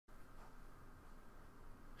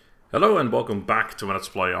Hello and welcome back to Let's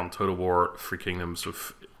Play on Total War Three Kingdoms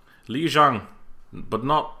with Liu Zhang, but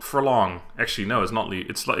not for long. Actually, no, it's not Liu.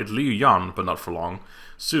 It's Liu Yan, but not for long.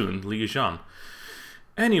 Soon, Liu Zhan.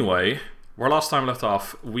 Anyway, where last time left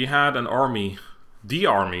off, we had an army, the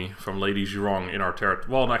army from Lady Zhurong in our territory.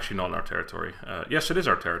 Well, actually not in our territory. Yes, it is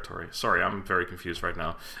our territory. Sorry, I'm very confused right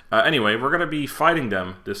now. Anyway, we're going to be fighting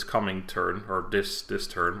them this coming turn, or this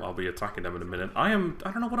turn. I'll be attacking them in a minute. I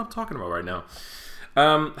don't know what I'm talking about right now.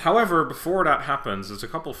 However, before that happens, there's a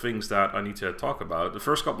couple of things that I need to talk about. The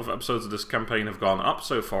first couple of episodes of this campaign have gone up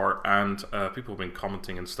so far, and people have been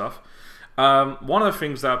commenting and stuff. One of the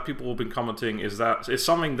things that people have been commenting is that it's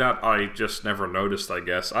something that I just never noticed, I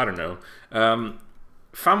guess. I don't know.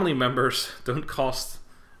 Family members don't cost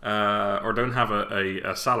or don't have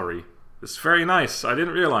a salary. It's very nice. I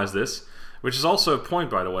didn't realize this, which is also a point,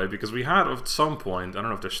 by the way, because we had at some point, I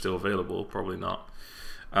don't know if they're still available, probably not.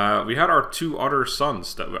 We had our two other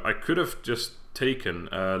sons that I could have just taken,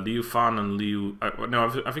 Liu Fan and Liu...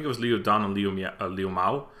 no, I think it was Liu Dan and Liu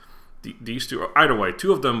Mao. These two, either way,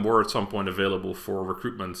 two of them were at some point available for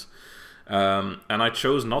recruitment. And I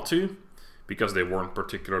chose not to, because they weren't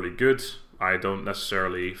particularly good. I don't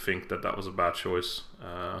necessarily think that that was a bad choice.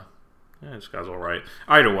 Yeah, this guy's alright.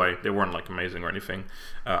 Either way, they weren't like amazing or anything.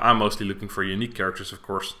 I'm mostly looking for unique characters, of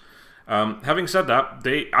course. Having said that,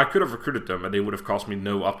 I could have recruited them and they would have cost me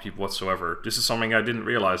no upkeep whatsoever. This is something I didn't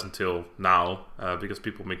realize until now, because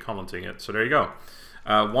people have been commenting it. So there you go.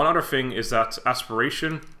 One other thing is that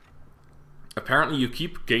aspiration. Apparently you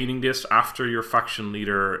keep gaining this after your faction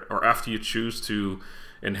leader, or after you choose to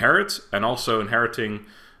inherit, and also inheriting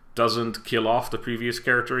doesn't kill off the previous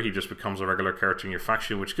character. He just becomes a regular character in your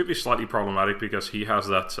faction, which could be slightly problematic because he has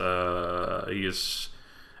that, he is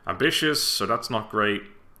ambitious, so that's not great.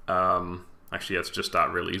 Actually, it's just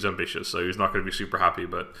that, really. He's ambitious, so he's not going to be super happy,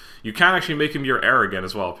 but you can actually make him your heir again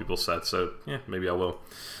as well, people said, so yeah, maybe I will.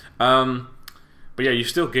 But yeah, you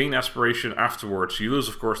still gain aspiration afterwards. You lose,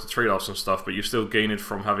 of course, the trade-offs and stuff, but you still gain it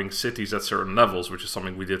from having cities at certain levels, which is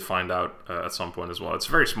something we did find out at some point as well. It's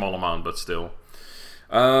a very small amount, but still.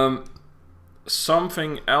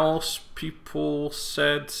 Something else people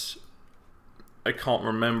said... I can't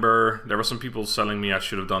remember. There were some people telling me I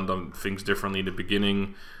should have done things differently in the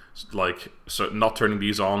beginning, like so not turning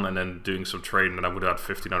these on and then doing some trade, and then I would have had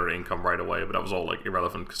 1500 income right away. But that was all like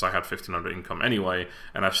irrelevant because I had 1500 income anyway,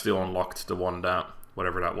 and I've still unlocked the one that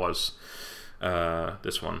whatever that was.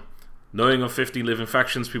 This one. Knowing of 50 living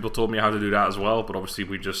factions, people told me how to do that as well, but obviously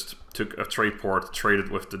we just took a trade port,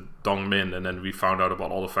 traded with the Dongmin, and then we found out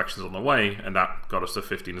about all the factions on the way, and that got us to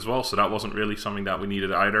 15 as well, so that wasn't really something that we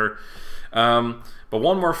needed either. But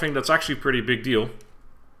one more thing that's actually a pretty big deal,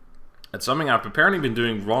 it's something I've apparently been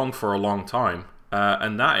doing wrong for a long time,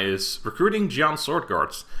 and that is recruiting Jian Sword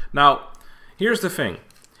Guards. Now, here's the thing.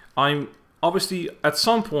 Obviously, at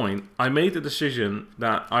some point, I made the decision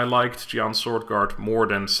that I liked Jian Sword Guard more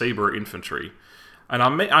than Saber Infantry. And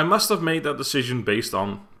I must have made that decision based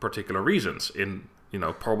on particular reasons, in, you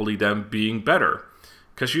know, probably them being better.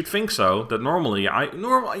 Because you'd think so, that normally,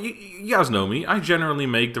 you guys know me, I generally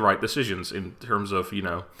make the right decisions in terms of, you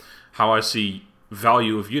know, how I see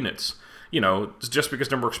value of units. You know, just because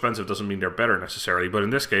they're more expensive doesn't mean they're better necessarily, but in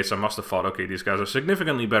this case I must have thought, okay, these guys are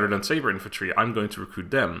significantly better than Saber Infantry, I'm going to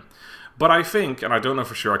recruit them. But I think, and I don't know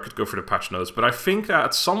for sure, I could go for the patch notes, but I think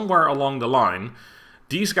that somewhere along the line,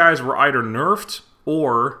 these guys were either nerfed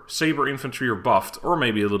or Saber Infantry or buffed, or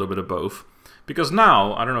maybe a little bit of both. Because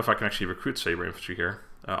now, I don't know if I can actually recruit Saber Infantry here,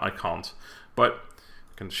 I can't, but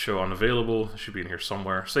I can show unavailable, it should be in here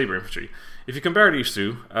somewhere, Saber Infantry. If you compare these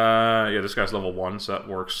two, yeah, this guy's level 1, so that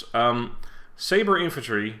works. Saber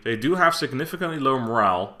Infantry, they do have significantly lower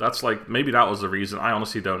morale. That's like, maybe that was the reason, I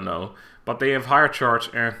honestly don't know. But they have higher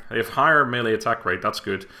charge, they have higher melee attack rate, that's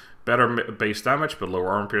good. Better base damage, but lower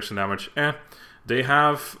armor piercing damage, They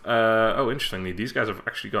have, oh, interestingly, these guys have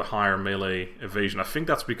actually got higher melee evasion. I think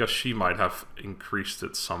that's because she might have increased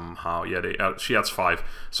it somehow. Yeah, she adds 5.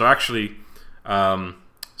 So actually,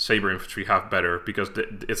 Saber Infantry have better, because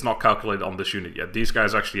it's not calculated on this unit yet. These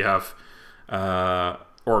guys actually have...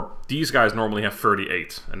 or these guys normally have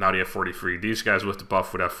 38, and now they have 43. These guys with the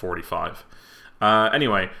buff would have 45.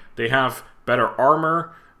 Anyway, they have better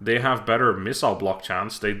armor, they have better missile block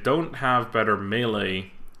chance, they don't have better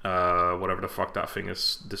melee, whatever the fuck that thing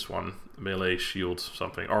is, this one, melee shield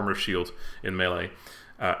something, armor shield in melee,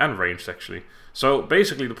 and ranged actually. So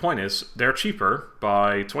basically the point is, they're cheaper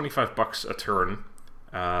by 25 bucks a turn,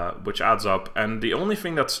 which adds up, and the only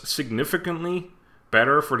thing that's significantly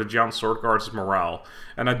better for the Jian Sword Guards is morale.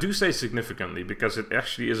 And I do say significantly because it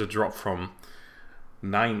actually is a drop from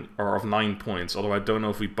 9 points, although I don't know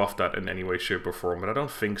if we buffed that in any way, shape, or form, but I don't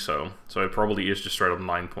think so. So it probably is just straight up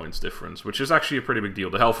 9 points difference, which is actually a pretty big deal.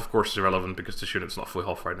 The health, of course, is irrelevant because this unit's not full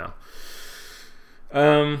health right now.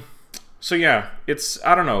 So yeah, it's,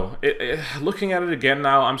 I don't know. Looking at it again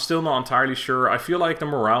now, I'm still not entirely sure. I feel like the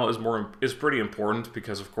morale is pretty important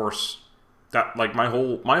because, of course, that like my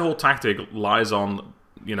whole tactic lies on,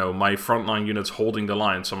 you know, my frontline units holding the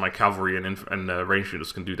line, so my cavalry and range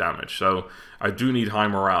units can do damage. So I do need high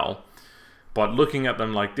morale. But looking at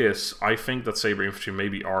them like this, I think that Saber Infantry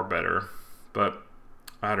maybe are better. But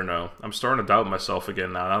I don't know. I'm starting to doubt myself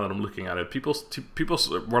again now that I'm looking at it. People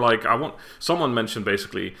were like, someone mentioned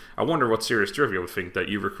basically, I wonder what serious trivia would think that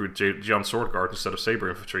you recruit Jian Sword Guard instead of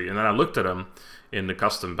Saber Infantry. And then I looked at them in the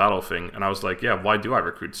custom battle thing, and I was like, yeah, why do I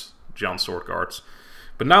recruit Jian Sword Guards?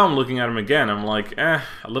 But now I'm looking at him again, I'm like, a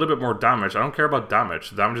little bit more damage. I don't care about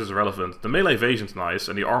damage. The damage is irrelevant. The melee evasion's nice,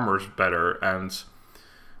 and the armor's better, and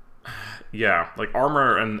yeah, like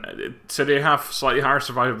armor, and so they have slightly higher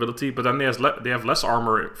survivability, but then they have less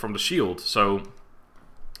armor from the shield, so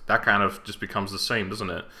that kind of just becomes the same,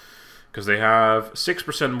 doesn't it? Because they have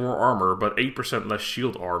 6% more armor, but 8% less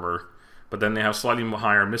shield armor, but then they have slightly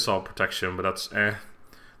higher missile protection, but that's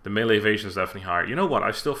The melee evasion is definitely higher. You know what?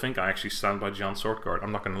 I still think I actually stand by Jian Sword Guard.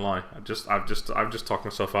 I'm not gonna lie. I've just talked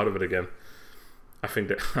myself out of it again. I think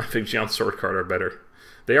Jian Sword Guard are better.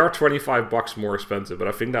 They are $25 more expensive, but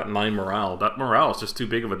I think that 9 morale, is just too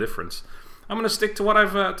big of a difference. I'm gonna stick to what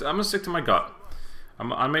I'm gonna stick to my gut.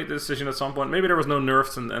 I made the decision at some point. Maybe there was no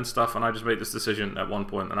nerfs and stuff, and I just made this decision at one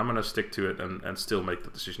point, and I'm gonna stick to it and still make the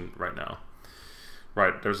decision right now.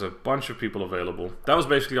 Right, there's a bunch of people available. That was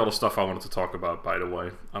basically all the stuff I wanted to talk about, by the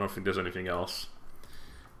way. I don't think there's anything else.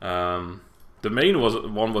 The main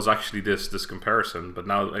one was actually this comparison, but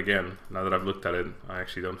now that I've looked at it, I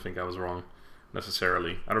actually don't think I was wrong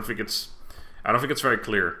necessarily. I don't think it's very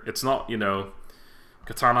clear. It's not, you know,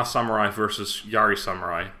 Katana Samurai versus Yari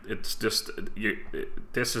Samurai. It's just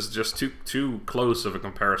this is just too close of a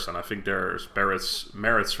comparison. I think there's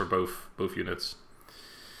merits for both units.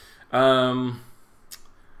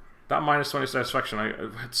 That minus 20 satisfaction,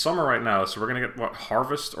 it's summer right now, so we're gonna get, what,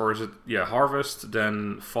 harvest? Or is it, yeah, harvest,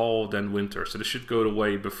 then fall, then winter. So this should go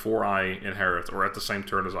away before I inherit, or at the same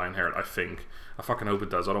turn as I inherit, I think. I fucking hope it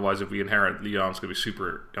does, otherwise if we inherit, Leon's gonna be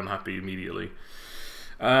super unhappy immediately.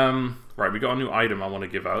 Right, we got a new item I want to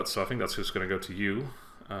give out, so I think that's just gonna go to you.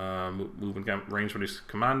 Movement range when he's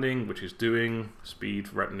commanding, which he's doing.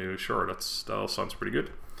 Speed, retinue, sure, that all sounds pretty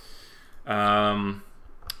good.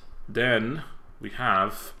 Then we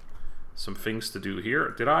have some things to do here.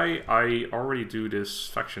 Did I already do this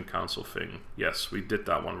faction council thing? Yes, we did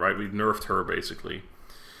that one, right? We nerfed her, basically.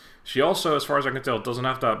 She also, as far as I can tell, doesn't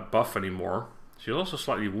have that buff anymore. She's also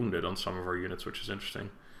slightly wounded on some of her units, which is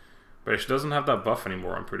interesting. But she doesn't have that buff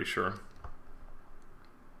anymore, I'm pretty sure.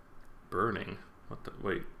 Burning? What the...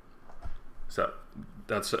 Wait.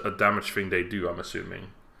 That's a damage thing they do, I'm assuming.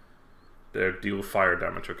 They deal fire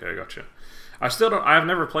damage. Okay, I gotcha. I've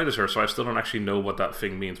never played as her, so I still don't actually know what that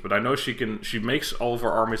thing means. But I know she makes all of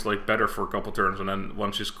her armies like better for a couple turns, and then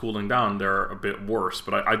once she's cooling down, they're a bit worse.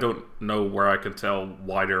 But I don't know where I can tell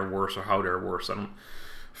why they're worse or how they're worse. I don't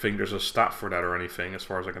think there's a stat for that or anything, as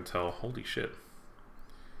far as I can tell. Holy shit.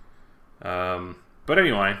 But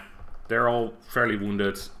anyway, they're all fairly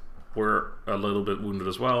wounded. We're a little bit wounded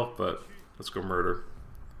as well, but let's go murder.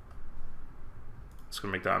 It's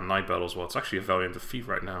gonna make that a night battle as well. It's actually a valiant defeat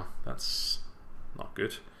right now. That's not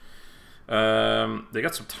good. They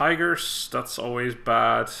got some tigers. That's always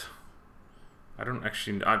bad. I don't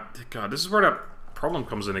actually... God, this is where that problem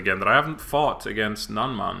comes in again, that I haven't fought against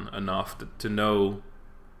Nanman enough to know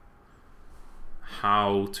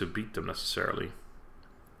how to beat them necessarily.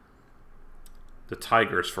 The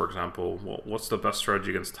tigers, for example. What's the best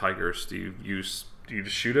strategy against tigers? Do you just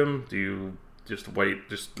shoot them? Do you just wait,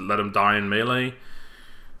 just let them die in melee?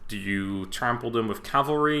 Do you trample them with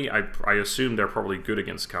cavalry? I assume they're probably good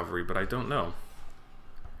against cavalry, but I don't know.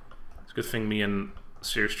 It's a good thing me and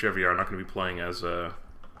Serious Trivia are not going to be playing as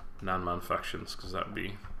Nanman factions, because that'd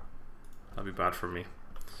be bad for me.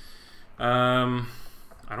 I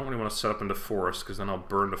don't really want to set up in the forest, because then I'll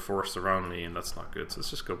burn the forest around me, and that's not good. So let's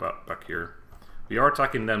just go back here. We are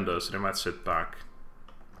attacking them though, so they might sit back.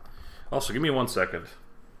 Also, give me 1 second.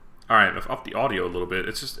 Alright, I've upped the audio a little bit.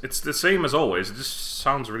 It's the same as always. It just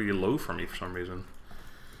sounds really low for me for some reason.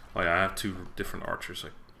 Oh yeah, I have 2 different archers. I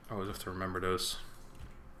always have to remember those.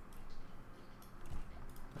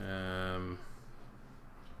 Yeah,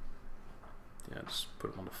 just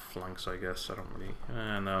put them on the flanks, I guess. I don't really...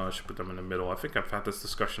 no, I should put them in the middle. I think I've had this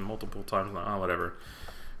discussion multiple times now. Oh, whatever.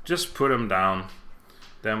 Just put them down.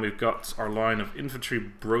 Then we've got our line of infantry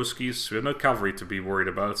broskies. We have no cavalry to be worried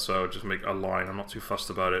about, so just make a line. I'm not too fussed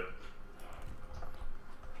about it.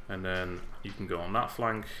 And then you can go on that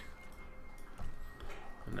flank.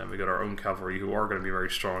 And then we got our own cavalry, who are going to be very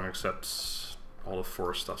strong, except all the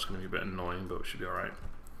forest stuff's going to be a bit annoying, but we should be alright.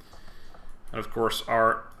 And of course,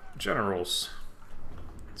 our generals.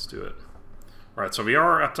 Let's do it. Right, so we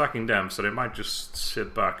are attacking them, so they might just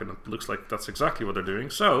sit back, and it looks like that's exactly what they're doing.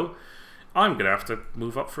 So, I'm going to have to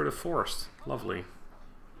move up through the forest. Lovely.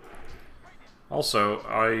 Also,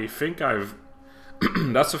 I think I've...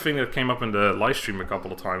 that's the thing that came up in the live stream a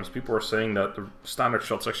couple of times. People are saying that the standard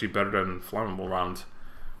shot's actually better than flammable round.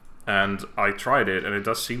 And I tried it, and it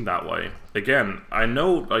does seem that way. Again, I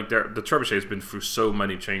know like the trebuchet has been through so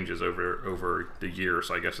many changes over the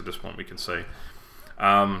years, I guess at this point we can say.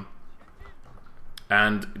 And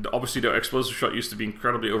obviously the explosive shot used to be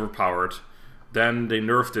incredibly overpowered. Then they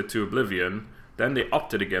nerfed it to oblivion. Then they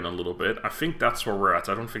upped it again a little bit. I think that's where we're at.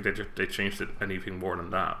 I don't think they changed it anything more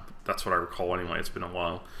than that. That's what I recall anyway. It's been a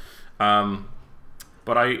while.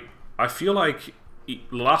 But I feel like the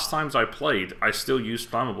last times I played, I still used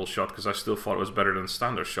flammable shot because I still thought it was better than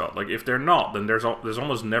standard shot. Like if they're not, then there's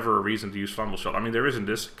almost never a reason to use flammable shot. I mean, there is in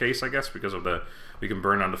this case, I guess, because of we can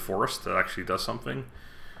burn down the forest. That actually does something.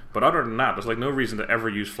 But other than that, there's like no reason to ever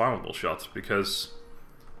use flammable shot because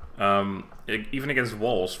even against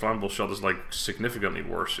walls, flammable shot is like significantly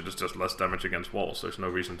worse. It does less damage against walls. There's no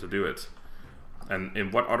reason to do it. And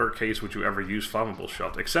in what other case would you ever use flammable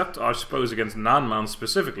shot? Except, I suppose, against Nanman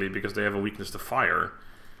specifically, because they have a weakness to fire.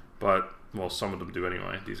 But, well, some of them do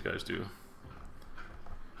anyway. These guys do.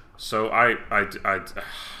 So, God,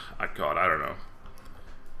 I don't know.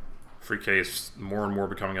 3K is more and more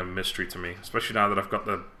becoming a mystery to me. Especially now that I've got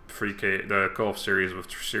the 3K, the co-op series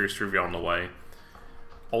with Series Trivia on the way.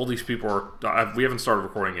 All these people are... we haven't started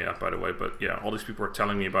recording it yet, by the way. But, yeah, all these people are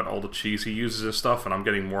telling me about all the cheese he uses and stuff, and I'm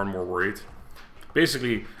getting more and more worried.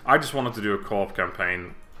 Basically, I just wanted to do a co-op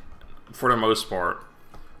campaign for the most part,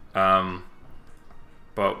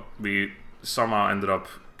 but we somehow ended up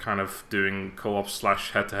kind of doing co-op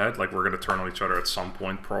 / head-to-head, like we're going to turn on each other at some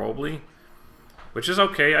point probably, which is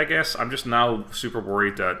okay, I guess. I'm just now super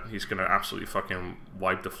worried that he's going to absolutely fucking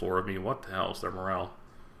wipe the floor of me. What the hell is their morale?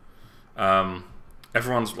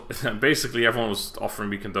 Basically everyone was offering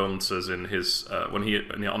me condolences in his on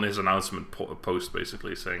his announcement post,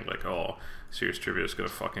 basically saying like, oh, Serious Trivia is gonna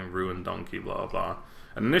fucking ruin Donkey, blah blah.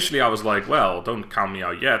 And initially I was like, well, don't count me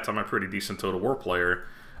out yet, I'm a pretty decent Total War player.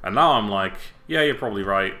 And now I'm like, yeah, you're probably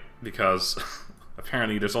right, because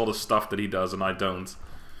apparently there's all this stuff that he does and I don't,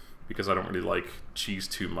 because I don't really like cheese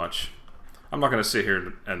too much. I'm not gonna sit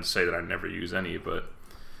here and say that I never use any, but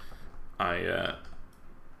I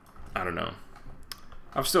don't know.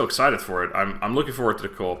 I'm still excited for it. I'm looking forward to the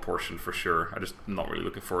co-op portion for sure. I'm just not really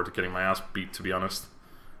looking forward to getting my ass beat, to be honest.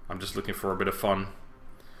 I'm just looking for a bit of fun.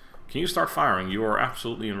 Can you start firing? You are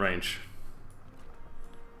absolutely in range.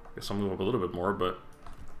 Guess I'll move up a little bit more, but...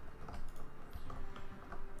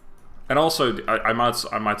 And also, I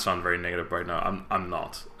might sound very negative right now. I'm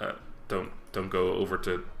not. Don't go over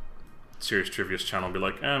to Serious Trivia's channel and be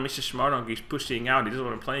like, MrSmartDonkey's pushing out, he doesn't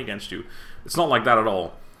want to play against you. It's not like that at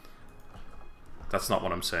all. That's not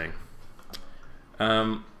what I'm saying.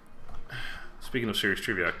 Speaking of Serious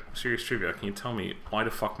Trivia, can you tell me why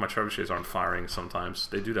the fuck my trebuchets aren't firing sometimes?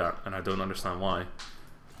 They do that, and I don't understand why.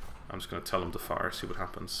 I'm just gonna tell them to fire, see what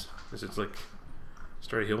happens. Is it like, is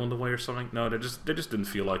there a hill in the way or something? No, they just didn't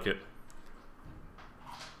feel like it.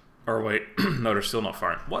 Or wait, no, they're still not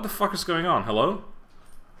firing. What the fuck is going on? Hello?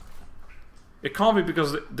 It can't be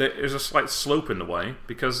because there's a slight slope in the way,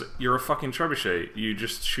 because you're a fucking trebuchet. You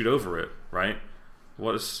just shoot over it, right?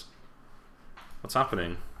 What's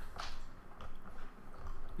happening?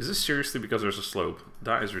 Is this seriously because there's a slope?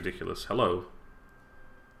 That is ridiculous. Hello?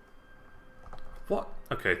 What?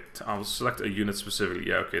 Okay, I'll select a unit specifically.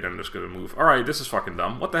 Yeah, okay, then I'm just gonna move. Alright, this is fucking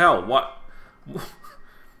dumb. What the hell? What?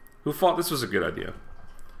 Who thought this was a good idea?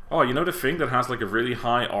 Oh, you know the thing that has like a really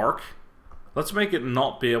high arc? Let's make it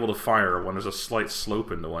not be able to fire when there's a slight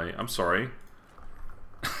slope in the way. I'm sorry.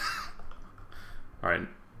 Alright,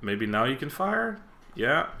 maybe now you can fire?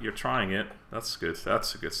 Yeah, you're trying it. That's good.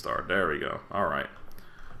 That's a good start. There we go. Alright.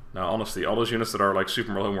 Now, honestly, all those units that are like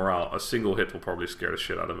super low morale, a single hit will probably scare the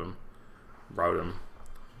shit out of him. Rout him.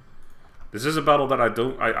 This is a battle that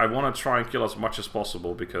I want to try and kill as much as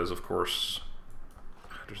possible because, of course,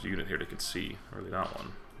 there's a unit here they can see. Really, that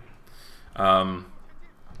one.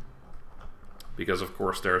 Because, of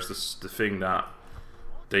course, there's the thing that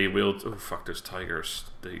they will... Oh, fuck, there's tigers.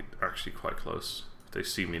 They're actually quite close. If they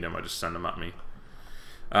see me, they might just send them at me.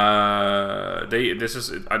 I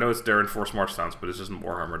know they're in forced march stance, but this isn't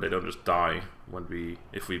Warhammer. They don't just die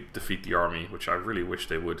if we defeat the army, which I really wish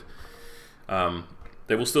they would.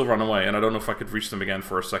 They will still run away, and I don't know if I could reach them again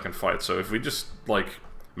for a second fight. So if we just like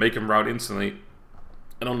make them rout instantly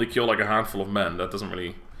and only kill like a handful of men, that doesn't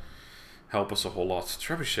really help us a whole lot.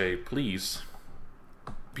 Trebuchet, please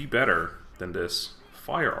be better than this.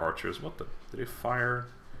 Fire archers, what the? Did they fire?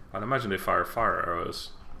 I'd imagine they fire arrows.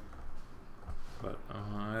 But,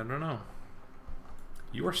 I don't know.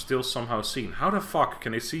 You are still somehow seen. How the fuck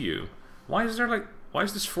can they see you? Why is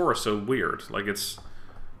this forest so weird? Like, it's...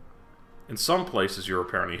 In some places you're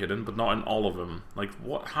apparently hidden, but not in all of them. Like,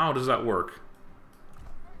 what? How does that work?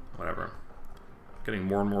 Whatever. Getting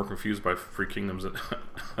more and more confused by Free Kingdoms.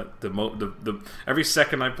 Every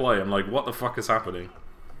second I play, I'm like, what the fuck is happening?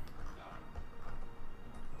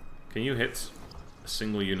 Can you hit a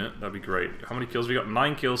single unit? That'd be great. How many kills? We got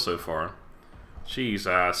 9 kills so far.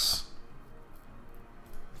 Jesus.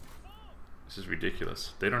 This is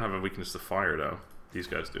ridiculous. They don't have a weakness to fire, though. These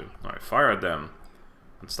guys do. Alright, fire at them.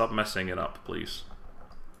 And stop messing it up, please.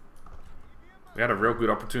 We had a real good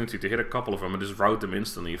opportunity to hit a couple of them and just rout them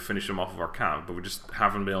instantly and finish them off of our camp, but we just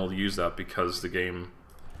haven't been able to use that because the game,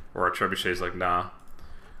 or our trebuchet is like, nah.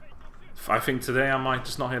 I think today I might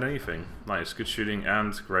just not hit anything. Nice, good shooting,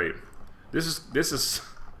 and great. This is...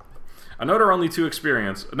 I know they're only 2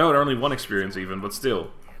 experience. No, they're only 1 experience even, but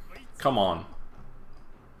still. Come on.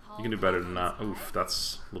 You can do better than that. Oof,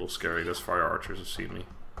 that's a little scary. Those fire archers have seen me.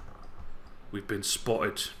 We've been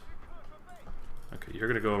spotted. Okay, you're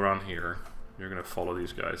gonna go around here. You're gonna follow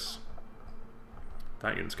these guys.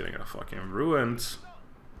 That unit's getting fucking ruined.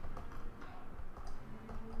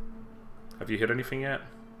 Have you hit anything yet?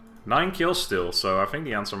 9 kills still, so I think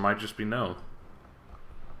the answer might just be no.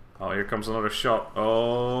 Oh, here comes another shot.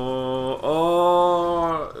 Oh!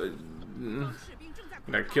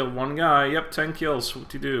 I killed 1 guy. Yep, 10 kills. What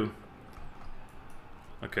do you do?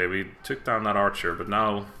 Okay, we took down that archer, but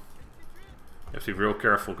now you have to be real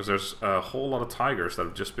careful because there's a whole lot of tigers that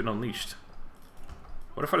have just been unleashed.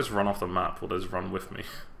 What if I just run off the map? Will they just run with me?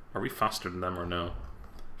 Are we faster than them or no?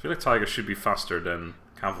 I feel like tigers should be faster than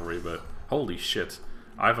cavalry, but holy shit.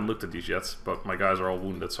 I haven't looked at these yet, but my guys are all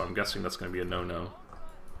wounded, so I'm guessing that's going to be a no-no.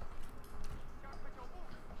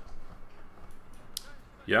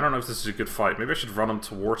 Yeah, I don't know if this is a good fight. Maybe I should run them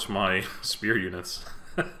towards my spear units.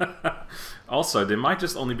 Also, they might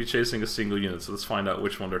just only be chasing a single unit, so let's find out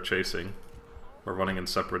which one they're chasing. We're running in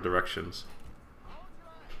separate directions.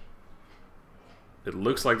 It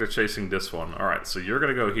looks like they're chasing this one. Alright, so you're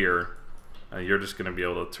gonna go here, and you're just gonna be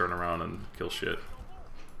able to turn around and kill shit.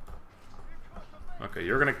 Okay,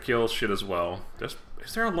 you're gonna kill shit as well. Is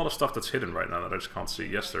there a lot of stuff that's hidden right now that I just can't see?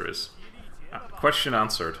 Yes, there is. Question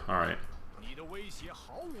answered. Alright.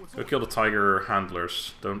 Go kill the tiger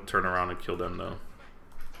handlers. Don't turn around and kill them, though.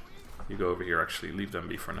 You go over here, actually. Leave them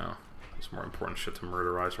be for now. There's more important shit to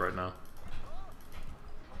murderize right now.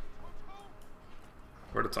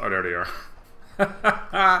 Where the there they are.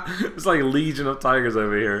 It's like a legion of tigers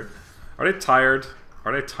over here. Are they tired?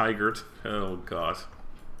 Are they tigered? Oh god.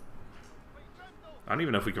 I don't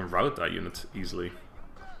even know if we can rout that unit easily.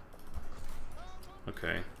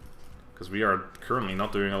 Okay. Because we are currently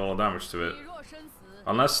not doing a lot of damage to it.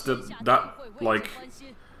 Unless like...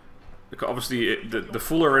 Obviously, the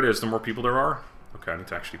fuller it is, the more people there are. Okay, I need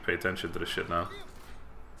to actually pay attention to this shit now.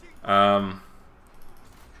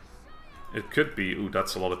 It could be... Ooh,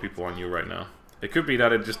 that's a lot of people on you right now. It could be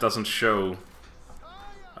that it just doesn't show...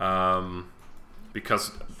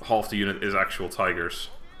 because half the unit is actual tigers.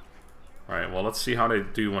 Alright, well, let's see how they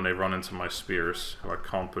do when they run into my spears. Who I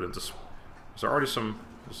can't put into... Is there already some...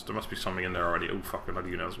 There must be something in there already. Oh, fuck, another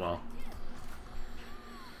unit as well.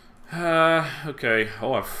 Okay.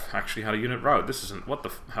 Oh, I've actually had a unit rout. This isn't... What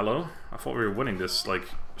the... Hello? I thought we were winning this, like,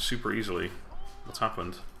 super easily. What's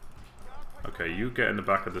happened? Okay, you get in the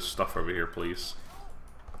back of this stuff over here, please.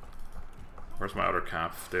 Where's my other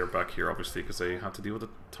calf? They're back here, obviously, because they have to deal with the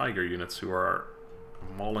tiger units who are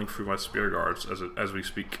mauling through my spear guards as we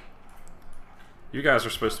speak. You guys are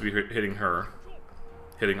supposed to be hitting her.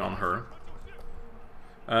 Hitting on her.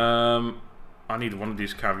 I need one of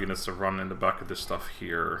these cav units to run in the back of this stuff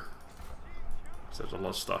here. There's a lot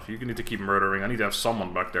of stuff. You need to keep murdering. I need to have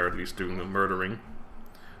someone back there at least doing the murdering.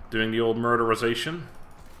 Doing the old murderization.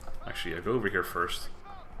 Actually, yeah, go over here first.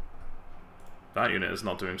 That unit is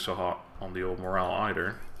not doing so hot on the old morale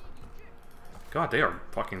either. God, they are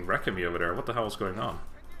fucking wrecking me over there. What the hell is going on?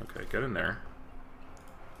 Okay, get in there.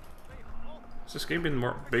 Has this game been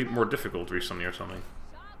more difficult recently or something?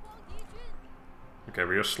 Okay,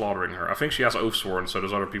 we're just slaughtering her. I think she has Oathsworn, so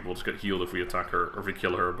those other people just get healed if we attack her, or if we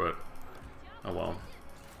kill her, but... Oh well.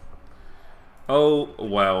 Oh,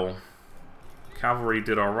 well. Cavalry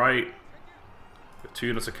did alright. 2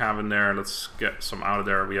 units of cav in there. Let's get some out of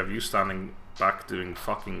there. We have you standing back doing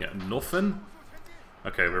fucking nothing.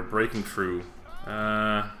 Okay, we're breaking through.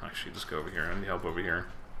 Actually, just go over here. I need help over here.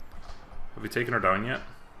 Have we taken her down yet?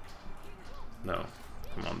 No.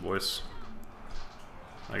 Come on, boys.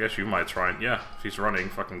 I guess you might try and... Yeah, if he's running,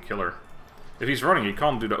 fucking kill her. If he's running, he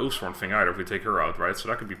can't do the Oathsworn thing either if we take her out, right? So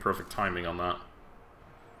that could be perfect timing on that.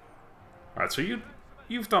 Alright, so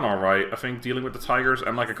you've done alright, I think, dealing with the tigers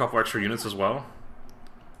and like a couple extra units as well.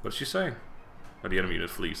 What did she say? Oh, the enemy unit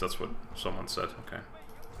flees, that's what someone said. Okay.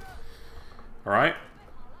 Alright.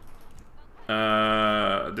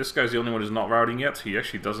 This guy's the only one who's not routing yet. He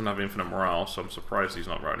actually doesn't have infinite morale, so I'm surprised he's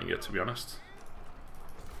not routing yet, to be honest.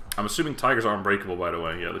 I'm assuming tigers are unbreakable, by the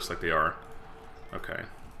way. Yeah, it looks like they are. Okay.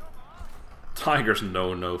 Tigers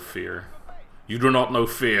know no fear. You do not know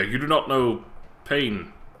fear. You do not know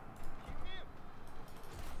pain.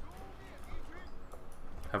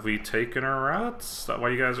 Have we taken her out? Is that why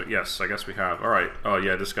you guys are... Yes, I guess we have. Alright. Oh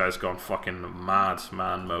yeah, this guy's gone fucking mad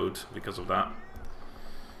man mode because of that.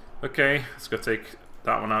 Okay, let's go take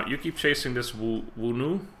that one out. You keep chasing this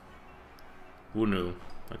Wunu. Wunu.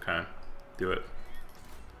 Okay. Do it.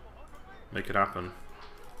 Make it happen.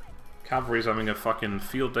 Cavalry's having a fucking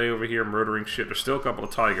field day over here, murdering shit. There's still a couple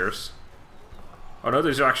of tigers. Oh no,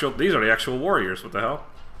 these are the actual warriors. What the hell?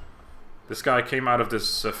 This guy came out of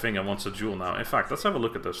this thing and wants a jewel now. In fact, let's have a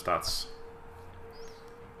look at those stats.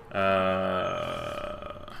 Can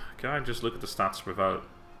I just look at the stats without...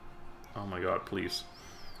 Oh my god, please.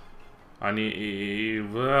 I need...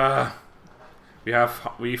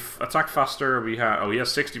 We've attacked faster, we have... Oh, he has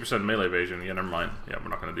 60% melee evasion. Yeah, never mind. Yeah, we're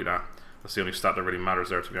not going to do that. That's the only stat that really matters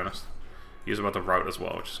there, to be honest. He's about to rout as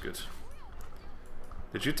well, which is good.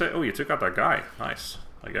 Did you take... Oh, you took out that guy. Nice.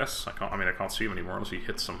 I guess. I can't see him anymore unless he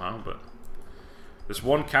hits somehow, but... There's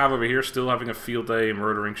one cav over here still having a field day,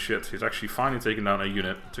 murdering shit. He's actually finally taken down a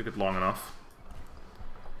unit. Took it long enough.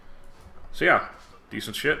 So yeah,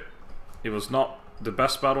 decent shit. It was not the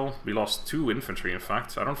best battle. We lost 2 infantry, in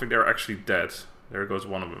fact. I don't think they're actually dead. There goes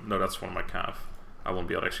one of them. No, that's one of my cav. I won't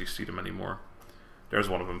be able to actually see them anymore. There's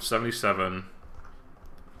one of them. 77.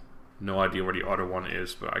 No idea where the other one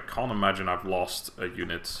is, but I can't imagine I've lost a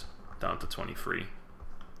unit down to 23.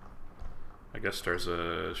 I guess there's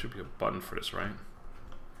a... should be a button for this, right?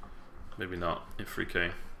 Maybe not in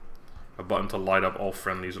 3K. A button to light up all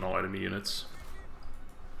friendlies and all enemy units.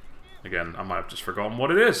 Again, I might have just forgotten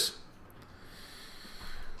what it is.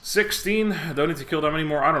 16. Don't need to kill them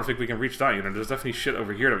anymore. I don't think we can reach that unit. There's definitely shit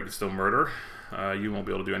over here that we can still murder. You won't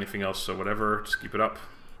be able to do anything else, so whatever. Just keep it up.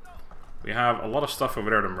 We have a lot of stuff over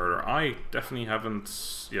there to murder. I definitely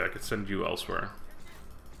haven't... Yeah, I could send you elsewhere.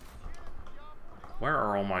 Where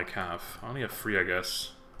are all my cav? I only have 3, I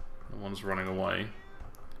guess. The one's running away.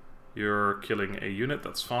 You're killing a unit,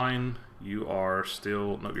 that's fine. You are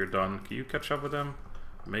still... No, you're done. Can you catch up with them?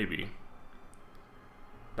 Maybe.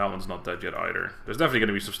 That one's not dead yet either. There's definitely going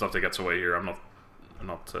to be some stuff that gets away here. I'm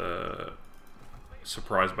not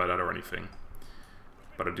surprised by that or anything.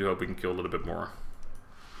 But I do hope we can kill a little bit more.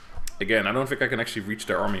 Again, I don't think I can actually reach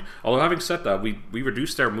their army. Although having said that, we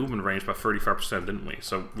reduced their movement range by 35%, didn't we?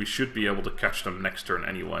 So we should be able to catch them next turn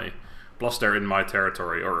anyway. Plus they're in my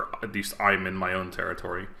territory, or at least I'm in my own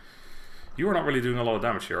territory. You are not really doing a lot of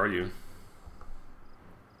damage here, are you?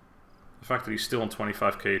 The fact that he's still on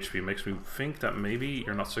 25k HP makes me think that maybe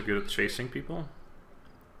you're not so good at chasing people.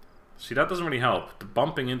 See, that doesn't really help. The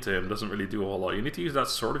bumping into him doesn't really do a whole lot. You need to use that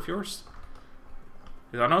sword of yours.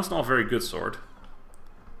 I know it's not a very good sword.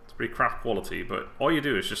 It's pretty crap quality, but all you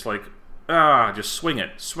do is just like, just swing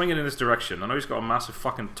it. Swing it in this direction. I know he's got a massive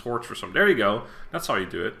fucking torch or something. There you go. That's how you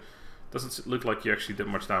do it. Doesn't look like you actually did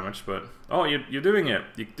much damage, but... Oh, you're doing it.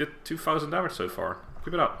 You did 2,000 damage so far.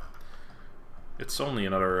 Keep it up. It's only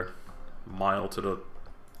another mile to the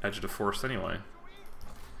edge of the forest anyway.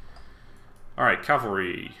 Alright,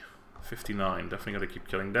 cavalry. 59. Definitely gotta keep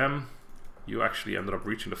killing them. You actually ended up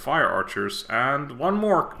reaching the fire archers. And one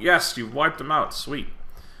more. Yes, you wiped them out. Sweet.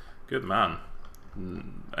 Good man.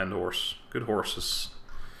 And horse. Good horses.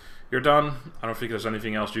 You're done. I don't think there's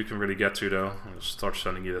anything else you can really get to, though. I'll just start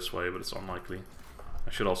sending you this way, but it's unlikely.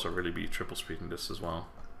 I should also really be triple speeding this as well.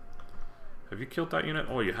 Have you killed that unit?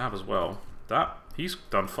 Oh, you have as well. He's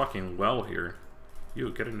done fucking well here.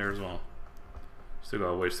 You, get in there as well. Still got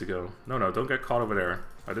a ways to go. No, don't get caught over there.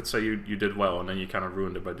 I did say you did well, and then you kind of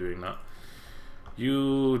ruined it by doing that.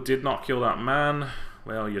 You did not kill that man.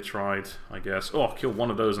 Well, you tried, I guess. Oh, kill one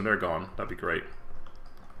of those and they're gone. That'd be great.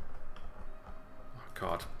 Oh,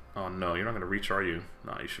 God. Oh no, you're not going to reach, are you?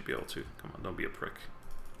 Nah, you should be able to. Come on, don't be a prick.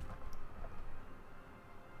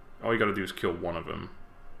 all you gotta do is kill one of them.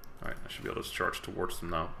 Alright, I should be able to charge towards them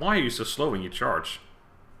now. Why are you so slow when you charge?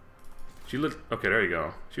 She lit. Okay, there you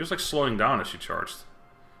go. She was like slowing down as she charged.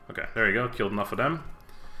 Okay, there you go. Killed enough of them.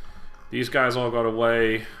 These guys all got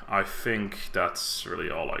away. I think that's really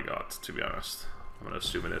all I got, to be honest. I'm gonna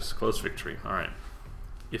assume it is. Close victory. Alright.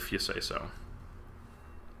 If you say so.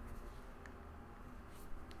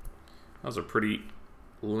 That was a pretty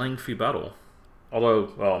lengthy battle.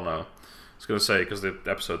 Although, well, no. I was going to say, because the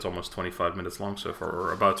episode's almost 25 minutes long so far,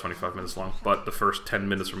 or about 25 minutes long, but the first 10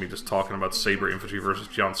 minutes were me just talking about Saber Infantry versus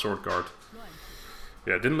Giant Sword Guard.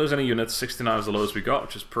 Yeah, didn't lose any units. 69 was the lowest we got,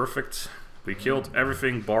 which is perfect. We killed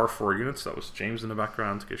everything bar 4 units. That was James in the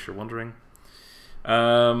background, in case you're wondering.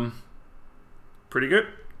 Pretty good.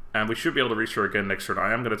 And we should be able to reach her again next turn.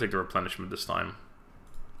 I am going to take the replenishment this time,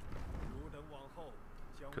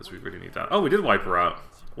 because we really need that. Oh, we did wipe her out.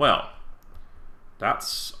 Well,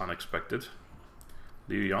 that's unexpected.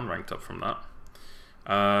 Liu Yan ranked up from that.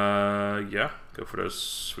 Yeah, go for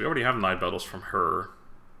those. We already have night battles from her,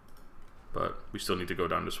 but we still need to go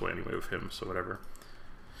down this way anyway with him, so whatever.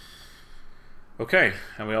 Okay,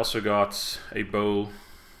 and we also got a bow.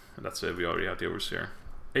 And that's it, we already had the overseer.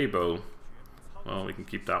 A bow. Well, we can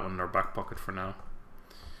keep that one in our back pocket for now.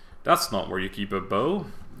 That's not where you keep a bow.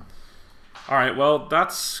 Alright, well,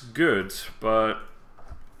 that's good, but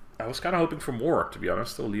I was kind of hoping for more, to be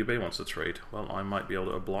honest. Oh, Liu Bei wants to trade. Well, I might be able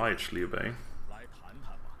to oblige Liu Bei.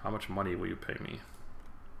 How much money will you pay me?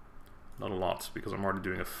 Not a lot, because I'm already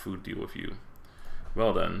doing a food deal with you.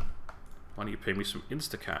 Well then, why don't you pay me some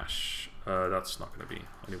insta-cash? That's not going to be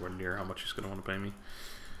anywhere near how much he's going to want to pay me.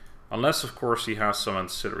 Unless, of course, he has some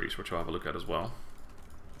ancillaries, which I'll have a look at as well.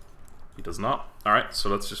 He does not. Alright, so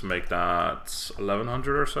let's just make that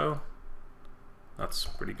 1100 or so. That's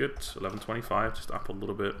pretty good. 1125, just up a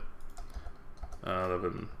little bit.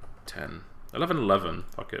 1110. 1111,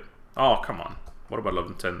 fuck it. Oh, come on. What about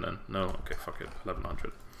 1110 then? No, okay, fuck it.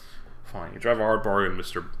 1100. Fine. You drive a hard bargain,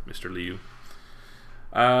 Mr. Liu.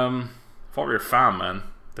 Thought we were fam, man.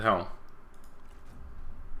 The hell.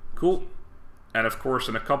 Cool. And of course,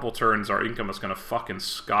 in a couple turns, our income is gonna fucking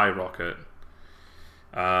skyrocket.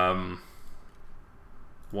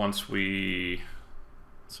 Once we...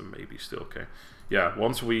 So maybe still okay. Yeah,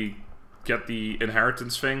 once we get the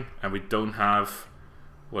inheritance thing, and we don't have...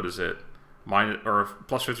 What is it?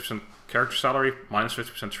 Plus 50% character salary, minus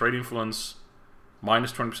 50% trade influence,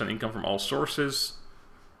 minus 20% income from all sources.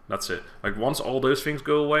 That's it. Like, once all those things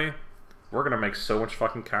go away, we're gonna make so much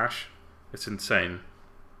fucking cash. It's insane.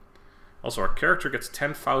 Also, our character gets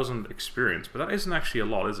 10,000 experience, but that isn't actually a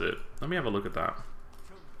lot, is it? Let me have a look at that.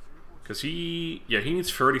 Because he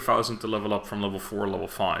needs 30,000 to level up from level 4 to level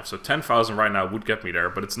 5. So 10,000 right now would get me there,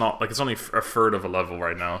 but it's not, like, it's only a third of a level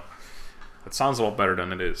right now. That sounds a lot better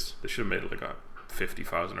than it is. They should have made it like a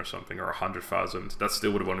 50,000 or something, or 100,000. That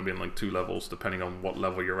still would have only been like 2 levels, depending on what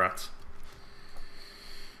level you're at.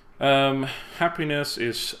 Happiness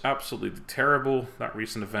is absolutely terrible. That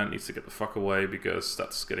recent event needs to get the fuck away, because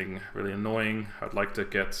that's getting really annoying. I'd like to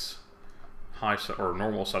get high or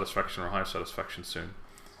normal satisfaction or high satisfaction soon.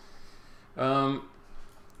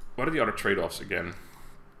 What are the other trade-offs again?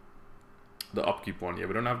 The upkeep one. Yeah,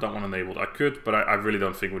 we don't have that one enabled. I could, but I really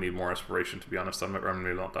don't think we need more aspiration, to be honest. I'm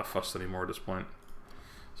really not that fussed anymore at this point.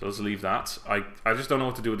 So let's leave that. I just don't know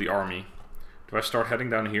what to do with the army. Do I start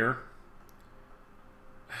heading down here?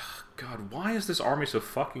 God, why is this army so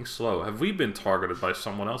fucking slow? Have we been targeted by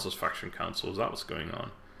someone else's faction council? Is that what's going on?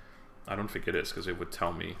 I don't think it is, because it would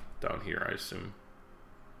tell me down here, I assume.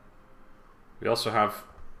 We also have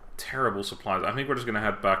terrible supplies. I think we're just going to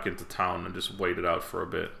head back into town and just wait it out for a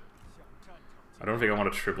bit. I don't think I want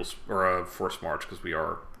a triple or a force march, because we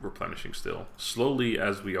are replenishing still. Slowly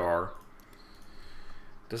as we are.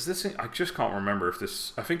 Does this... I just can't remember if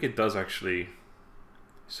this... I think it does actually...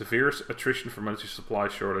 Severe attrition for military supply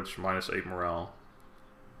shortage, minus 8 morale.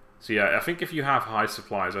 So yeah, I think if you have high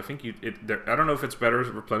supplies, I think I don't know if it's better as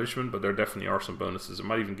replenishment, but there definitely are some bonuses. It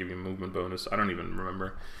might even give you a movement bonus. I don't even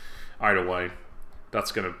remember. Either way,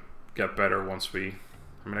 that's going to get better once we...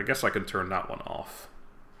 I mean, I guess I can turn that one off.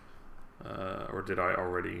 Or did I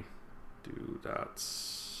already do that?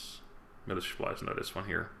 Military supplies, no, this one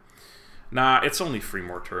here. Nah, it's only 3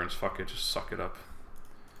 more turns. Fuck it, just suck it up.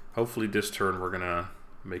 Hopefully this turn we're going to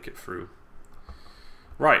make it through.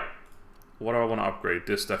 Right. What do I want to upgrade?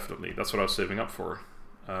 This definitely. That's what I was saving up for.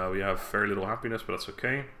 We have very little happiness, but that's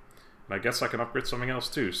okay. And I guess I can upgrade something else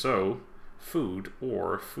too. So, food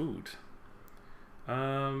or food.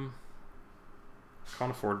 Can't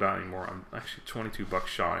afford that anymore. I'm actually 22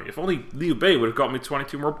 bucks shy. If only Liu Bei would have got me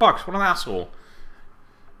 22 more bucks. What an asshole.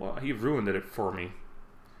 Well, he ruined it for me.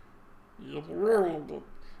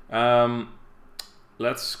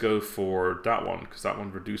 Let's go for that one, because that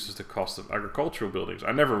one reduces the cost of agricultural buildings.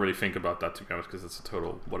 I never really think about that, to be honest, because it's a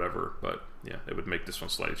total whatever. But yeah, it would make this one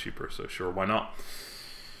slightly cheaper, so sure, why not?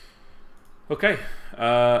 Okay,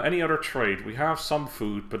 any other trade? We have some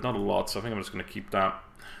food, but not a lot, so I think I'm just going to keep that.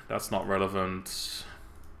 That's not relevant.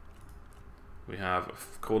 We have a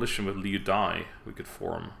coalition with Liu Dai we could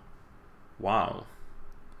form. Wow.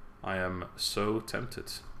 I am so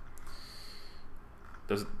tempted.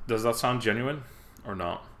 Does that sound genuine or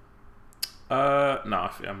not? No,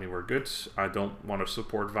 I mean, we're good. I don't want to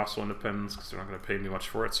support vassal independence because they're not going to pay me much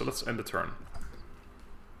for it, so let's end the turn.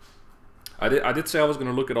 I did say I was going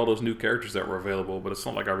to look at all those new characters that were available, but it's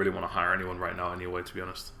not like I really want to hire anyone right now anyway, to be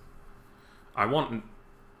honest. I want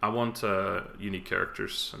unique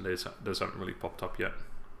characters, and those haven't really popped up yet.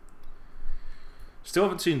 Still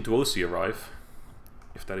haven't seen Duosi arrive,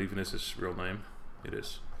 if that even is his real name. It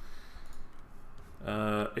is.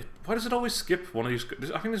 Why does it always skip one of these?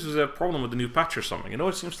 I think this is a problem with the new patch or something. It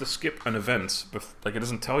always seems to skip an event, like it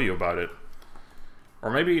doesn't tell you about it. Or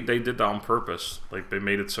maybe they did that on purpose. Like they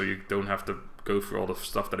made it so you don't have to go through all the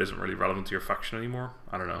stuff that isn't really relevant to your faction anymore.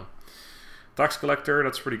 I don't know. Tax collector,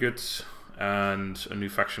 that's pretty good. And a new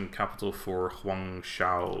faction capital for Yuan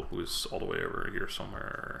Shao, who is all the way over here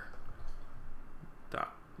somewhere.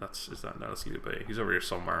 That's Liu Bei. He's over here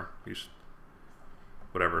somewhere. He's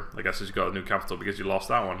whatever. I guess he's got a new capital because you lost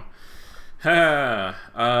that one.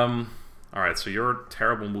 Alright, so your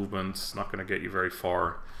terrible movement's not gonna get you very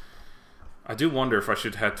far. I do wonder if I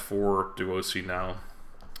should head for Duosi now.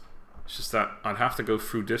 It's just that I'd have to go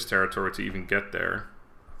through this territory to even get there.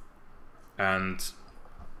 And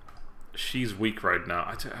she's weak right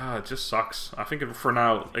now. It just sucks. I think for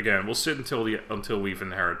now, again, we'll sit until we've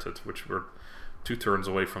inherited, which we're 2 turns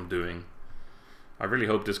away from doing. I really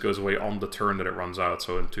hope this goes away on the turn that it runs out,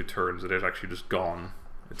 so in 2 turns it is actually just gone.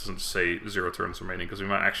 It doesn't say 0 turns remaining, because we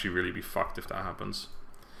might actually really be fucked if that happens.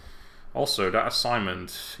 Also, that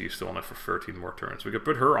assignment, he's still on it for 13 more turns. We could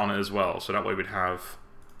put her on it as well, so that way we'd have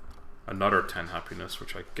another 10 happiness,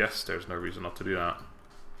 which I guess there's no reason not to do that.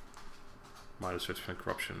 Minus 50%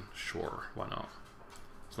 corruption, sure, why not?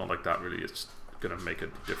 It's not like that really is gonna make a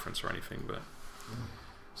difference or anything, but...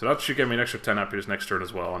 So that should give me an extra 10 happiness next turn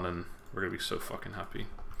as well, and then we're gonna be so fucking happy.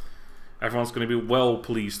 Everyone's gonna be well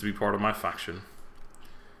pleased to be part of my faction.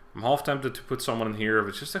 I'm half tempted to put someone in here, but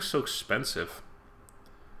it's just so expensive.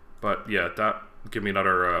 But yeah, that give me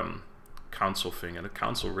another council thing, and the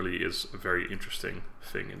council really is a very interesting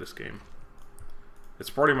thing in this game. It's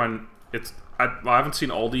probably I haven't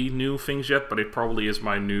seen all the new things yet, but it probably is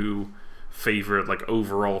my new favorite, like,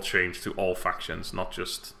 overall change to all factions, not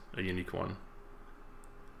just a unique one.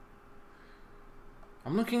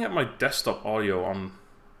 I'm looking at my desktop audio on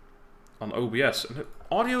OBS, and the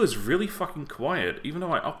audio is really fucking quiet, even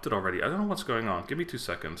though I upped it already. I don't know what's going on. Give me 2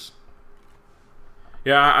 seconds.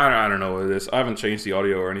 Yeah, I don't know what it is. I haven't changed the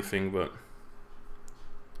audio or anything, but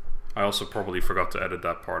I also probably forgot to edit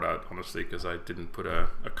that part out, honestly, because I didn't put a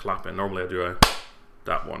clap in. Normally I do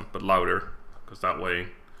that one, but louder, because that way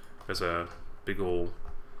there's a big old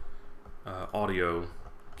audio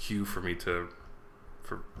cue for me to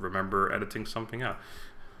remember editing something out.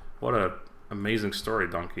 What a amazing story,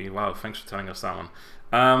 Donkey. Wow, thanks for telling us that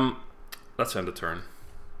one. Let's end the turn,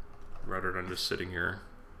 rather than just sitting here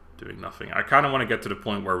doing nothing. I kind of want to get to the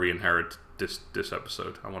point where we inherit this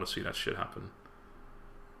episode. I want to see that shit happen.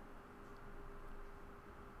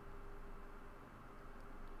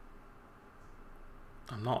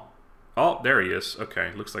 I'm not... Oh, there he is.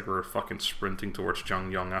 Okay, looks like we're fucking sprinting towards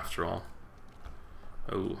Zhangyang after all.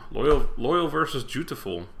 Oh, loyal versus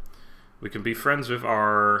dutiful. We can be friends with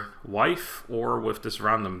our wife or with this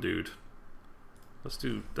random dude. Let's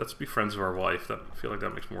be friends with our wife. I feel like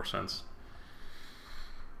that makes more sense.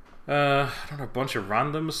 I don't know, a bunch of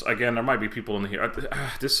randoms. Again, there might be people in here.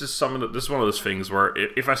 This is one of those things where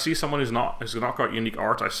if I see someone who's not got unique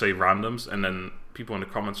art, I say randoms, and then people in the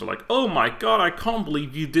comments are like, "Oh my god, I can't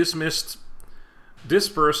believe you dismissed this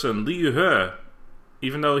person, Liu He,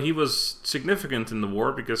 even though he was significant in the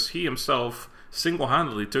war because he himself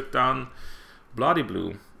single-handedly took down Bloody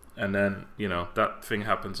Blue." And then, you know, that thing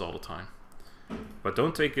happens all the time. But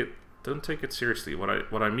don't take it seriously.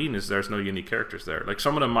 What I mean is there's no unique characters there. Like,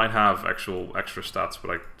 some of them might have actual extra stats, but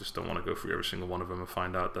I just don't want to go through every single one of them and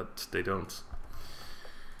find out that they don't.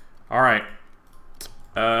 Alright.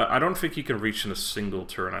 I don't think he can reach in a single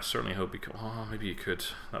turn. I certainly hope he can. Oh, maybe he could.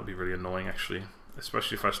 That would be really annoying, actually.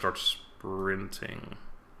 Especially if I start sprinting.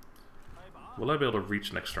 Will I be able to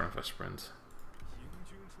reach next turn if I sprint?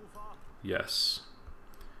 Yes.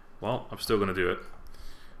 Well, I'm still going to do it.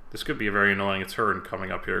 This could be a very annoying turn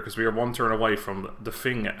coming up here, because we are one turn away from the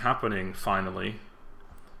thing happening, finally.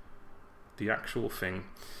 The actual thing.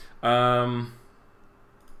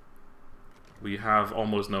 We have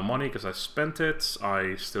almost no money because I spent it.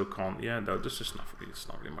 I still can't. Yeah, no, this is not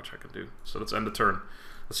really much I can do. So let's end the turn.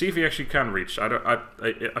 Let's see if he actually can reach. I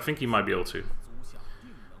think he might be able to.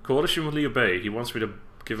 Coalition with Liu Bei. He wants me to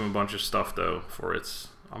give him a bunch of stuff though for it.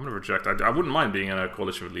 I'm gonna reject. I wouldn't mind being in a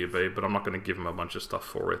coalition with Liu Bei, but I'm not gonna give him a bunch of stuff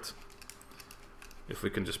for it. If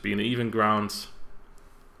we can just be in even ground,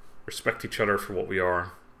 respect each other for what we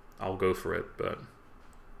are, I'll go for it. But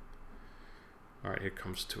all right, here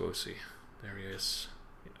comes 2OC. There he is.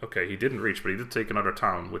 Okay, he didn't reach, but he did take another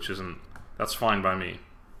town, which isn't... That's fine by me.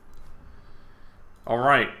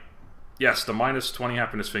 Alright. Yes, the minus 20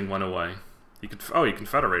 happiness thing went away. He could... Oh, he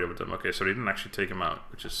confederated with them. Okay, so they didn't actually take him out,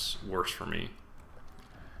 which is worse for me.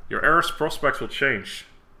 Your heir's prospects will change.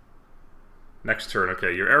 Next turn.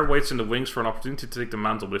 Okay, your heir waits in the wings for an opportunity to take the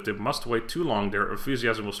mantle, but if they must wait too long, their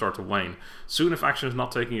enthusiasm will start to wane. Soon, if action is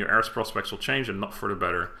not taken, your heir's prospects will change, and not for the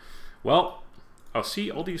better. Well... Oh,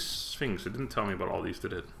 see, all these things. It didn't tell me about all these,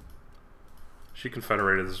 did it? She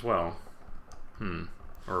confederated as well.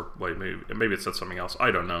 Or, wait, maybe it said something else.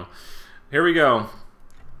 I don't know. Here we go.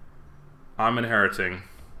 I'm inheriting.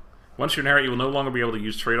 Once you inherit, you will no longer be able to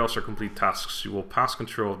use trade-offs or complete tasks. You will pass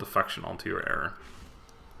control of the faction onto your heir.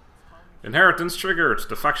 Inheritance triggered.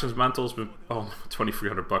 The faction's mantle has been... Oh,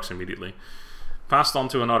 2,300 bucks immediately. Passed on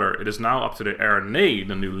to another. It is now up to the heir, nay,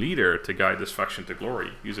 the new leader, to guide this faction to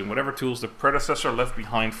glory, using whatever tools the predecessor left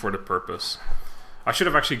behind for the purpose. I should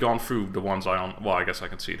have actually gone through the ones well, I guess I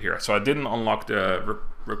can see it here. So I didn't unlock the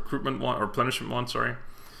recruitment one, or replenishment one, sorry.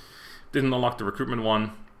 Didn't unlock the recruitment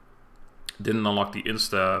one. Didn't unlock the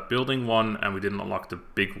insta building one, and we didn't unlock the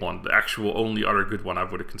big one. The actual only other good one I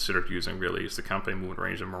would have considered using, really, is the campaign movement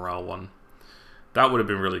range and morale one. That would have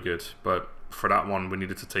been really good, but... For that one, we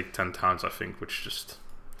needed to take 10 towns, I think, which is just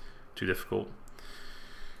too difficult.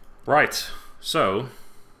 Right, so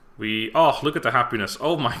we... Oh, look at the happiness.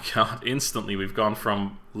 Oh my god, instantly we've gone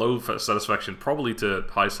from low satisfaction probably to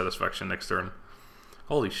high satisfaction next turn.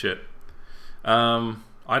 Holy shit. I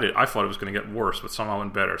thought it was going to get worse, but somehow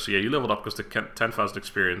went better. So yeah, you leveled up because the 10,000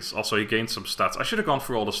 experience. Also, he gained some stats. I should have gone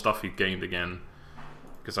through all the stuff he gained again,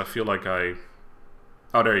 because I feel like I...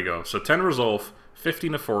 Oh, there you go. So 10 resolve,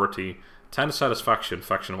 15 authority, 10 satisfaction,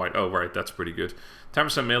 faction white. Oh, right, that's pretty good.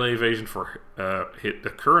 10% melee evasion for hit the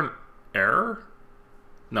current heir?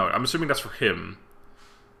 No, I'm assuming that's for him.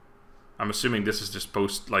 I'm assuming this is just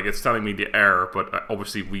post, like it's telling me the heir, but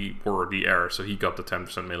obviously we were the heir, so he got the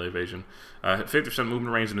 10% melee evasion. 50%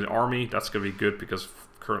 movement range in the army, that's going to be good because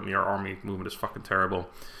currently our army movement is fucking terrible.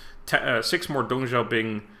 6 more Dong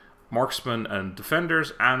Xiaobing marksmen and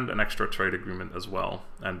defenders, and an extra trade agreement as well.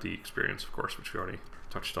 And the experience, of course, which we already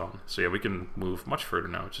touched on. So yeah, we can move much further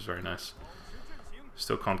now, which is very nice.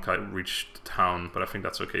 Still can't quite reach the town, but I think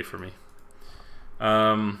that's okay for me.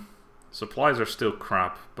 Supplies are still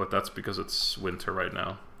crap, but that's because it's winter right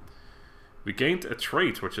now. We gained a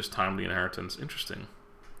trait, which is timely inheritance. Interesting.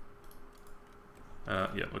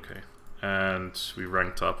 Yeah, okay. And we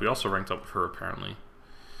ranked up. We also ranked up with her, apparently.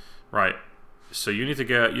 Right. So you need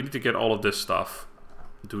to get all of this stuff.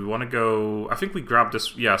 Do we want to go... I think we grabbed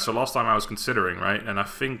this... Yeah, so last time I was considering, right? And I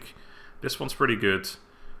think this one's pretty good.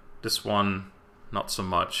 This one, not so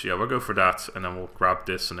much. Yeah, we'll go for that, and then we'll grab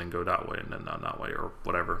this and then go that way, and then down that way, or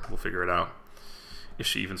whatever. We'll figure it out. If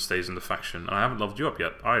she even stays in the faction. And I haven't leveled you up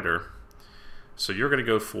yet, either. So you're going to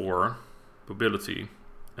go for mobility,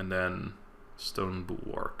 and then stone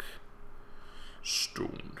bulwark.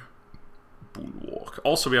 Stone bulwark.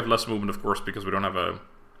 Also, we have less movement, of course, because we don't have a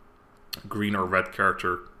green or red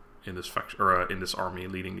character in this faction, or in this army,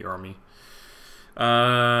 leading the army.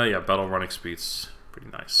 Yeah, battle running speeds, pretty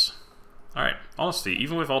nice. Alright, honestly,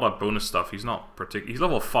 even with all that bonus stuff, he's not particularly... He's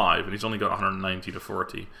level 5, and he's only got 190 to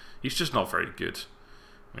 40. He's just not very good.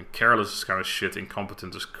 I mean, careless is kind of shit,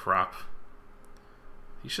 incompetent is crap.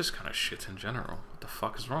 He's just kind of shit in general. What the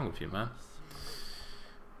fuck is wrong with you, man?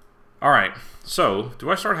 Alright, so, do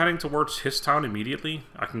I start heading towards his town immediately?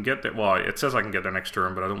 I can get there... Well, it says I can get there next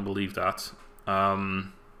turn, but I don't believe that. I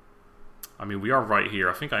mean, we are right here.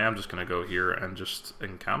 I think I am just going to go here and just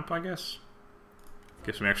encamp, I guess.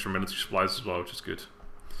 Gives me extra military supplies as well, which is good.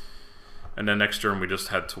 And then next turn we just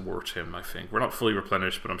head towards him, I think. We're not fully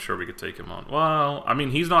replenished, but I'm sure we could take him on. Well, I mean,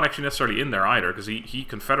 he's not actually necessarily in there either, because he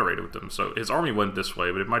confederated with them. So his army went this way,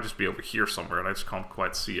 but it might just be over here somewhere, and I just can't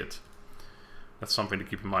quite see it. That's something to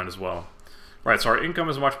keep in mind as well. Right, so our income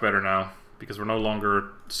is much better now, because we're no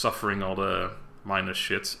longer suffering all the minus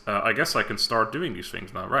shit. I guess I can start doing these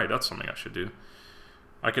things now. Right, that's something I should do.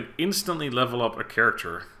 I can instantly level up a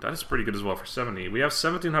character. That is pretty good as well for 70. We have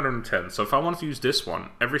 1710. So if I wanted to use this one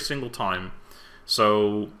every single time,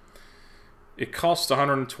 so it costs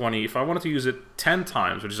 120. If I wanted to use it 10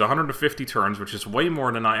 times, which is 150 turns, which is way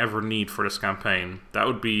more than I ever need for this campaign, that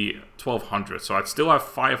would be 1200. So I'd still have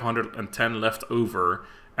 510 left over,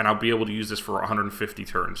 and I'll be able to use this for 150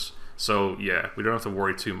 turns. So yeah, we don't have to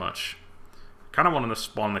worry too much. Kind of wanted to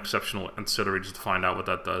spawn an exceptional ancillary just to find out what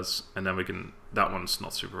that does, and then we can. That one's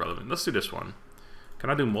not super relevant. Let's do this one. Can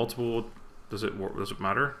I do multiple? Does it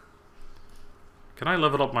matter? Can I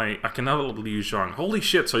level up my? I can level up Liu Zhang. Holy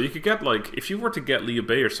shit! So you could get like, if you were to get Liu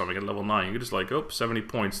Bei or something at level 9, you could just like, oh, 70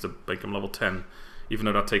 points to make him level 10, even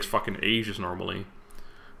though that takes fucking ages normally.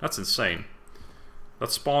 That's insane.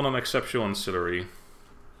 Let's spawn an exceptional ancillary.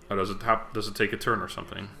 Or does it take a turn or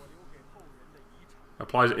something?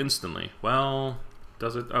 Applies instantly. Well,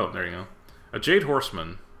 does it? Oh, there you go. A Jade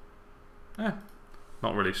Horseman.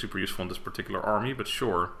 Not really super useful in this particular army, but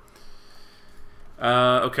sure.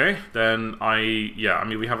 Okay, then I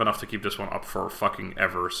mean, we have enough to keep this one up for fucking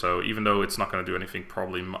ever, so even though it's not going to do anything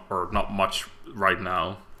probably, or not much right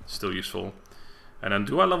now, still useful. And then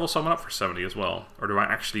do I level someone up for 70 as well? Or do I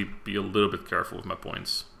actually be a little bit careful with my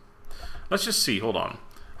points? Let's just see, hold on.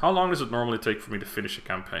 How long does it normally take for me to finish a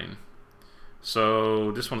campaign?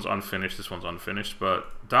 So this one's unfinished, but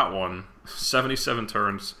that one, 77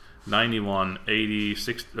 turns, 91, 80,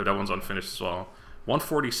 60, that one's unfinished as well.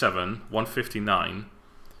 147, 159.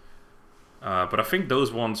 But I think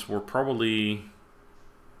those ones were probably...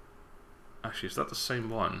 Actually, is that the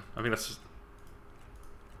same one? I think that's...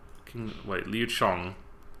 Wait, Liu Chong.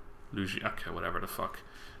 Okay, whatever the fuck.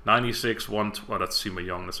 96, well, that's Sima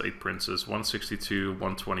Yong, that's 8 princes. 162,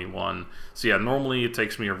 121. So yeah, normally it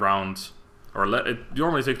takes me around... it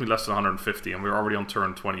normally takes me less than 150, and we're already on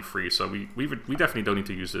turn 23, so we definitely don't need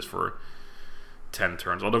to use this for 10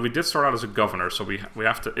 turns. Although we did start out as a governor, so we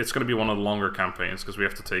have to. It's going to be one of the longer campaigns because we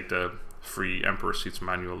have to take the free emperor seats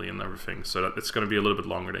manually and everything. So that it's going to be a little bit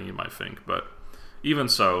longer than you might think. But even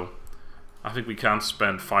so, I think we can't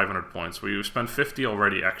spend 500 points. We spent 50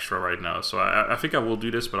 already extra right now, so I think I will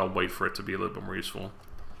do this, but I'll wait for it to be a little bit more useful.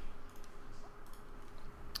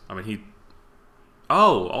 I mean, he.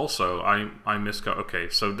 Oh, also, I missed. Okay,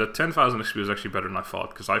 so the 10,000 XP is actually better than I thought,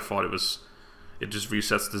 because I thought it just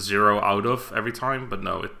resets the 0 out of every time, but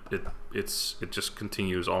no, it just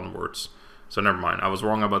continues onwards. So never mind. I was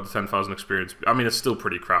wrong about the 10,000 experience. I mean, it's still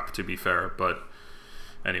pretty crap to be fair, but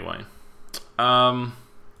anyway.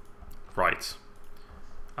 Right.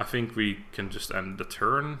 I think we can just end the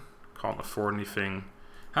turn. Can't afford anything.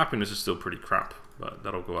 Happiness is still pretty crap, but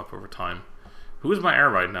that'll go up over time. Who is my heir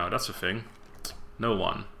right now? That's a thing. No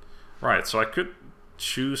one. Right, so I could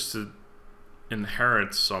choose to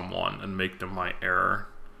inherit someone and make them my heir.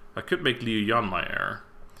 I could make Liu Yan my heir.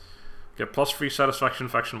 Get +3 satisfaction,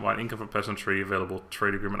 faction-wide income for peasantry, available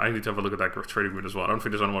trade agreement. I need to have a look at that trade agreement as well. I don't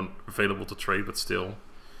think there's anyone available to trade, but still.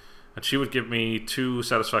 And she would give me 2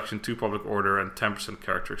 satisfaction, 2 public order, and 10%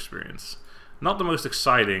 character experience. Not the most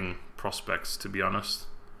exciting prospects, to be honest.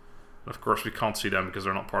 And of course, we can't see them because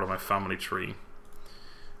they're not part of my family tree.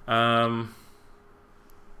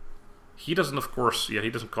 He doesn't, of course, yeah,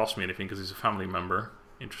 he doesn't cost me anything because he's a family member.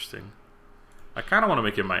 Interesting. I kind of want to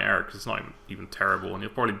make him my heir because it's not even terrible, and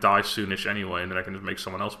he'll probably die soonish anyway, and then I can just make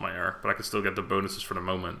someone else my heir. But I can still get the bonuses for the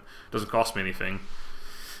moment. It doesn't cost me anything.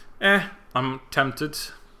 I'm tempted.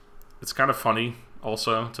 It's kind of funny,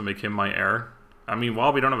 also, to make him my heir. I mean,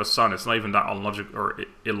 while we don't have a son, it's not even that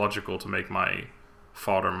illogical to make my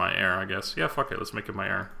father my heir, I guess. Yeah, fuck it, let's make him my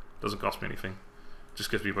heir. Doesn't cost me anything.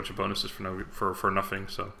 Just gives me a bunch of bonuses for nothing,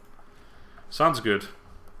 so... Sounds good.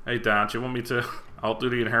 Hey Dad, you want me to... I'll do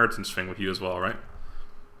the inheritance thing with you as well, right?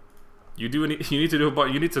 You need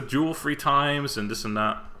to duel 3 times and this and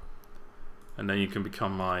that. And then you can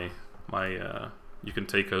become you can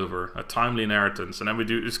take over a timely inheritance. And then we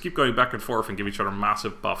just keep going back and forth and give each other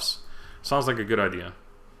massive buffs. Sounds like a good idea.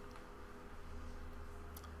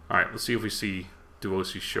 Alright, let's see if we see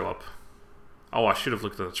Duosi show up. Oh, I should have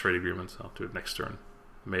looked at the trade agreement. I'll do it next turn.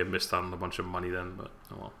 I may have missed out on a bunch of money then, but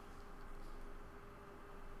oh well.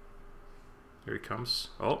 Here he comes.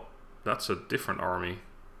 Oh, that's a different army.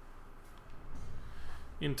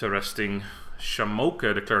 Interesting.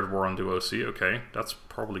 Shamoka declared war on Duosi. Okay, that's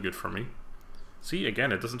probably good for me. See,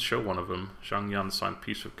 again, it doesn't show one of them. Zhang Yan signed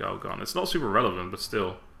peace with Gao Gan. It's not super relevant, but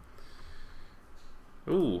still.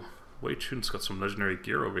 Ooh, Wei Chun's got some legendary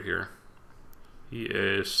gear over here. He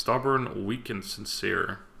is stubborn, weak, and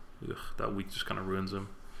sincere. Ugh, that weak just kind of ruins him.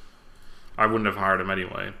 I wouldn't have hired him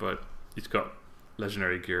anyway, but he's got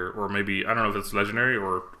legendary gear, or maybe, I don't know if it's legendary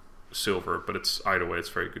or silver, but it's either way, it's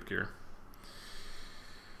very good gear.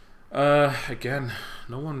 Again,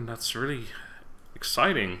 no one that's really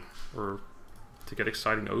exciting, or to get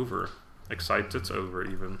excited over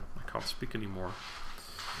even. I can't speak anymore.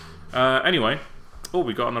 Anyway, oh,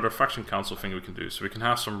 we got another faction council thing we can do, so we can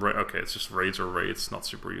have some okay, it's just raids or raids, not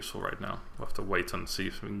super useful right now. We'll have to wait and see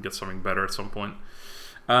if we can get something better at some point.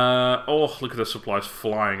 Oh, look at the supplies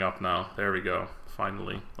flying up now. There we go,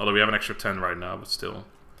 finally. Although we have an extra 10 right now, but still.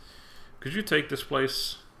 Could you take this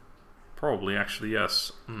place? Probably, actually,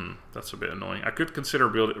 yes. That's a bit annoying. I could consider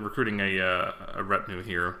recruiting a retinue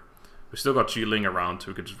here. We still got Jiling around, so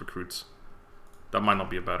we could just recruit. That might not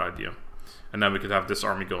be a bad idea. And then we could have this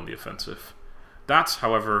army go on the offensive. That,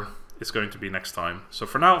 however, is going to be next time. So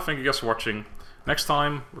for now, thank you guys for watching. Next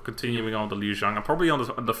time, we're continuing on the Liu Zhang. I'm probably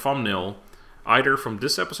on the thumbnail, either from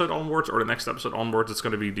this episode onwards or the next episode onwards. It's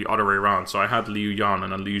going to be the other way around. So I had Liu Yan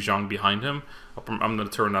and then Liu Zhang behind him. I'm going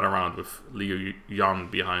to turn that around with Liu Yan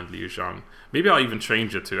behind Liu Zhang. Maybe I'll even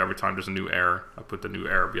change it to every time there's a new heir, I put the new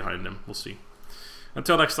heir behind him. We'll see.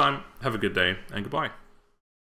 Until next time, have a good day and goodbye.